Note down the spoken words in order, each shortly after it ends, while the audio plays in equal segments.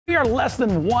We are less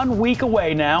than 1 week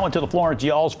away now until the Florence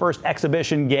Y'alls' first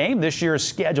exhibition game. This year's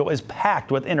schedule is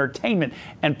packed with entertainment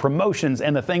and promotions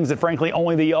and the things that, frankly,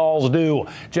 only the Y'alls do.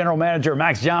 General Manager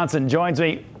Max Johnson joins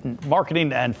me.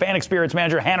 Marketing and Fan Experience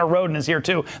Manager Hannah Roden is here,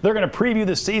 too. They're going to preview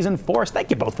the season for us.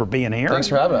 Thank you both for being here. Thanks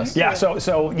for having us. Yeah,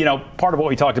 so you know, part of what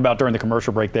we talked about during the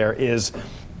commercial break there is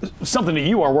something that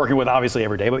you are working with obviously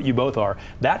every day, but you both are.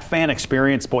 That fan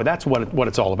experience, boy, that's what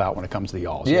it's all about when it comes to the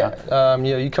Y'alls. Yeah,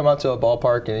 you know, you come out to a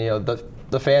ballpark and, you know,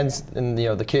 the fans and, you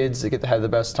know, the kids, they get to have the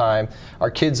best time. Our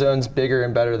kid zone's bigger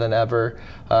and better than ever.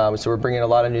 So we're bringing a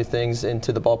lot of new things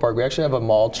into the ballpark. We actually have a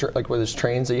mall, like where there's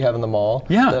trains that you have in the mall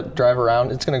that drive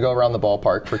around. It's going to go around the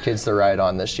ballpark for kids to ride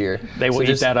on this year. They will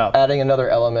eat that up. Adding another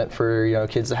element for, you know,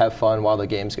 kids to have fun while the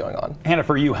game's going on. Hannah,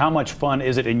 for you, how much fun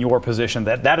is it in your position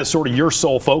that is sort of your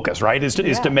sole focus, right? Is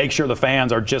to make sure the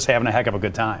fans are just having a heck of a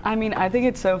good time. I mean, I think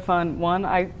it's so fun. One,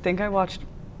 I think I watched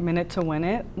Minute to Win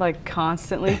It like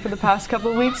constantly for the past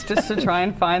couple of weeks just to try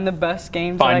and find the best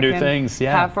games that I can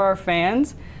have for our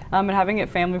fans. And having it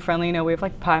family friendly, you know, we have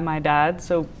like Pie My Dad,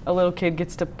 so a little kid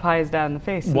gets to pie his dad in the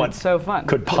face. And it's so fun.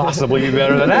 Could possibly be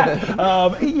better than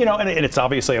that? You know, and it's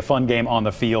obviously a fun game on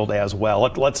the field as well.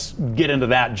 Let's get into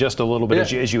that just a little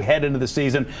bit as you head into the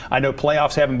season. I know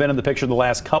playoffs haven't been in the picture the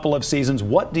last couple of seasons.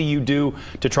 What do you do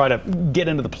to try to get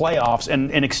into the playoffs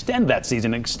and extend that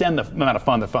season, extend the amount of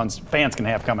fun that fans can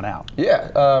have coming out?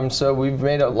 Yeah, so we've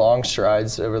made long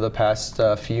strides over the past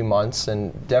few months,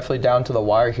 and definitely down to the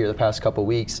wire here the past couple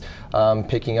weeks.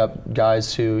 Picking up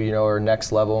guys who, you know, are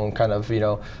next level and kind of, you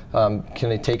know, can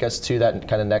they take us to that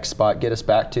kind of next spot, get us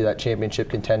back to that championship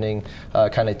contending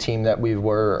kind of team that we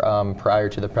were prior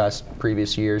to the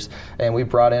previous years. And we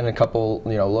brought in a couple,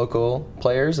 you know, local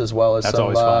players as well as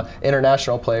some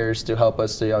international players to help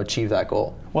us to, you know, achieve that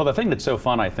goal. Well, the thing that's so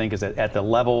fun, I think, is that at the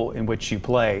level in which you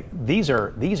play, these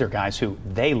are guys who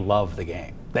they love the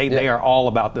game. They are all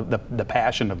about the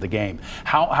passion of the game.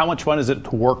 How much fun is it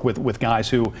to work with guys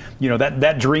who, you know,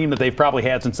 that dream that they've probably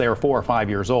had since they were 4 or 5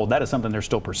 years old, that is something they're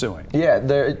still pursuing. Yeah,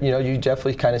 you know, you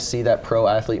definitely kind of see that pro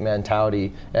athlete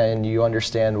mentality, and you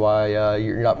understand why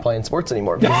you're not playing sports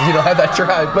anymore because you don't have that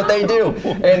drive, but they do,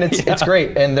 and it's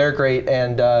great, and they're great,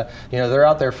 and you know, they're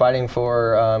out there fighting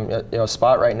for you know, a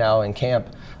spot right now in camp,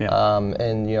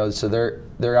 and you know, so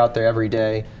they're out there every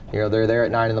day. You know, they're there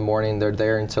at 9 in the morning. They're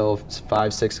there until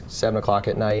 5, 6, 7 o'clock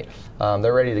at night.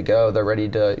 They're ready to go. They're ready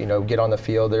to, you know, get on the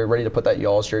field. They're ready to put that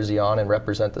Y'alls jersey on and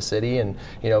represent the city, and,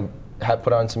 you know,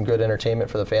 put on some good entertainment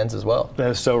for the fans as well.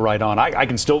 That is so right on. I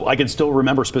can still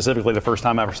remember specifically the first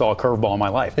time I ever saw a curveball in my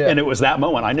life, and it was that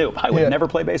moment I knew I would never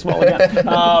play baseball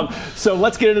again. So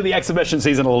let's get into the exhibition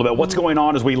season a little bit. What's going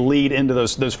on as we lead into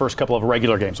those first couple of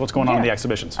regular games? What's going on in the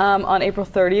exhibitions? On April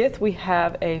 30th, we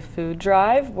have a food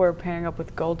drive. We're pairing up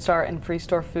with Gold Star and Free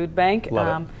Store Food Bank.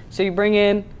 So you bring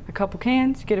in a couple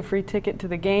cans, you get a free ticket to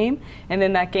the game, and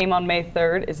then that game on May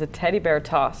 3rd is a teddy bear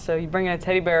toss. So you bring in a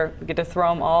teddy bear, you get to throw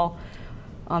them all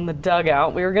on the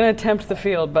dugout. We were going to attempt the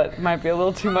field, but it might be a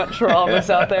little too much for all of us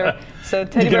out there. So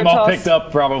teddy bear toss. You get them all picked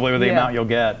up probably with the amount you'll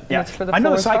get. Yeah, for the I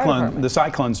know the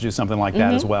Cyclones do something like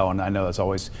that as well, and I know that's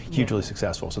always hugely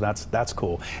successful. So that's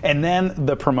cool. And then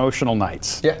the promotional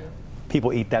nights. Yeah.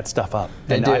 People eat that stuff up.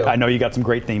 They do. I know you got some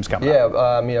great themes coming up.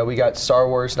 Yeah, you know, we got Star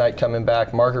Wars night coming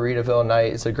back. Margaritaville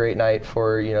night is a great night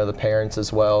for, you know, the parents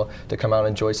as well to come out and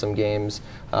enjoy some games.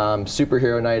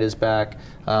 Superhero night is back,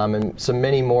 and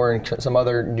many more, and some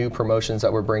other new promotions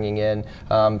that we're bringing in.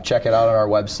 Check it out on our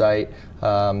website.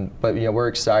 But you know, we're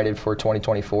excited for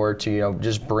 2024 to, you know,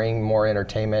 just bring more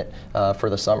entertainment for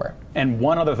the summer. And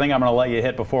one other thing I'm going to let you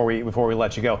hit before we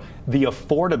let you go: the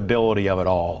affordability of it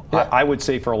all. I would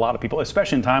say for a lot of people,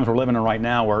 especially in times we're living in right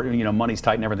now, where, you know, money's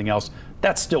tight and everything else,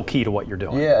 that's still key to what you're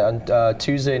doing. Yeah, on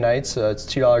Tuesday nights it's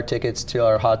 $2 tickets,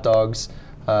 $2 hot dogs,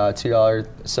 $2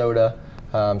 soda.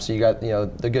 So you got, you know,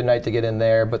 the good night to get in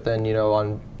there, but then, you know,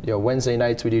 on Wednesday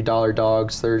nights we do $1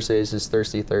 dogs, Thursdays is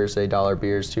Thirsty Thursday, $1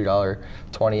 beers, $2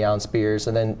 20-ounce beers,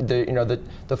 and then the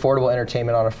affordable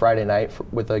entertainment on a Friday night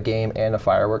with a game and a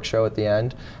fireworks show at the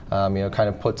end, you know, kind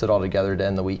of puts it all together to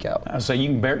end the week out. So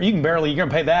you're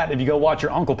gonna pay that if you go watch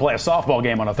your uncle play a softball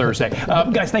game on a Thursday.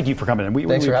 Guys, thank you for coming in. We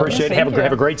appreciate it.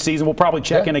 Have a great season. We'll probably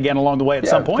check in again along the way at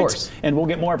some point, and we'll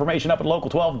get more information up at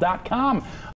local12.com.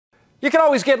 You can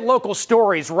always get local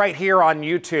stories right here on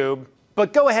YouTube,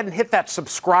 but go ahead and hit that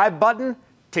subscribe button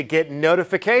to get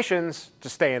notifications to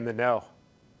stay in the know.